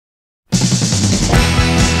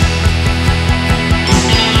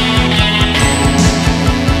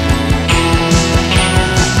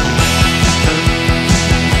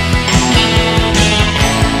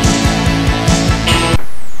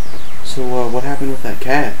what happened with that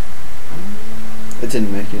cat? It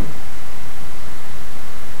didn't make it.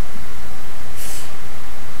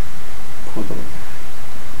 Hold on.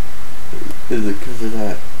 Is it because of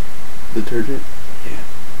that detergent? Yeah.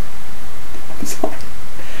 I'm sorry.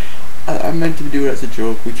 I meant to do it as a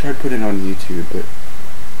joke. We tried putting it on YouTube, but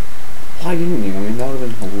why didn't you? I mean, that would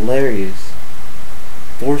have been hilarious.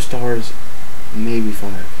 4 stars, maybe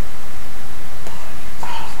 5.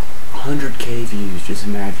 100K views, just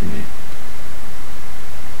imagine it.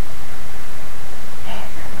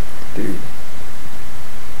 Dude.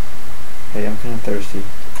 Hey, I'm kind of thirsty.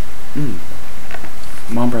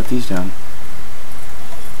 Mom brought these down.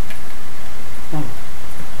 Oh.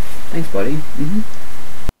 Thanks, buddy.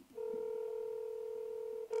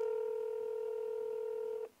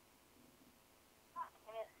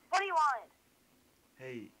 What do you want?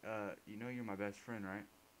 Hey, you know you're my best friend, right?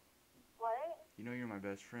 What? You know you're my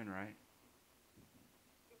best friend, right?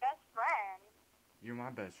 Your best friend? You're my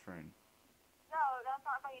best friend. No, that's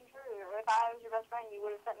not fucking true. If I was your best friend, you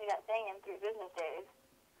would have sent me that thing in 3 business days.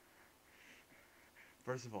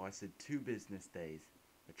 First of all, I said 2 business days.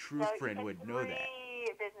 A true friend would know that. 3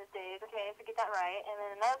 business days. Okay, so get that right. And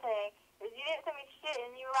then another thing is you didn't send me shit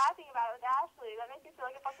and you were laughing about it with Ashley. That makes me feel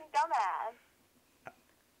like a fucking dumbass.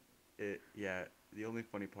 Yeah, the only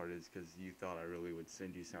funny part is because you thought I really would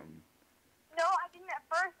send you something. No, I didn't at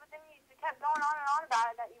first, but then you kept going on and on about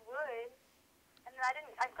it that you would. And then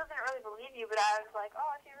I still didn't really believe you, but I was like,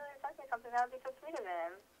 oh, if he really sent me something, that would be so sweet of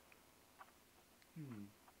him.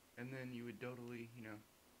 And then you would totally, you know,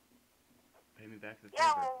 pay me back the favor.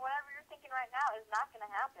 Yeah, well, whatever you're thinking right now is not going to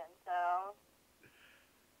happen, so...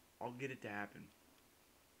 I'll get it to happen.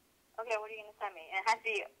 Okay, what are you going to send me? And it has to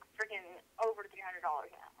be freaking over $300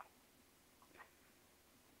 now.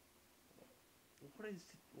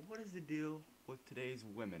 What is the deal with today's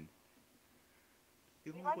women?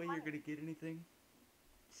 The only way you're gonna get anything,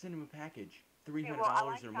 send them a package, $300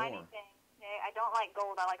 or more. Things, okay? I don't like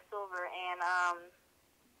gold. I like silver, and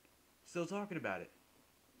Still talking about it.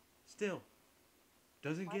 Still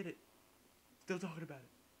doesn't get it. Still talking about it.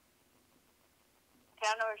 Okay, I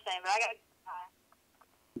don't know what you're saying, but I got.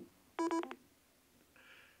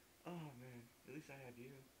 Oh man, at least I have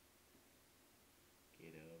you.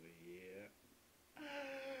 Get over here.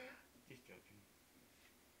 Just joking.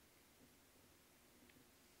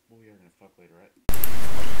 Well, we are gonna fuck later, right?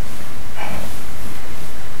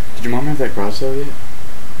 Did your mom have that garage sale yet?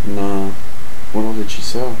 Nah. What all did she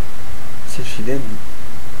sell? Said she didn't.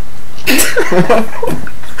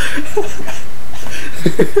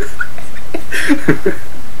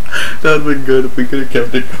 That would've been good if we could have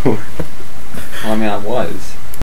kept it going. Well, I mean, I was.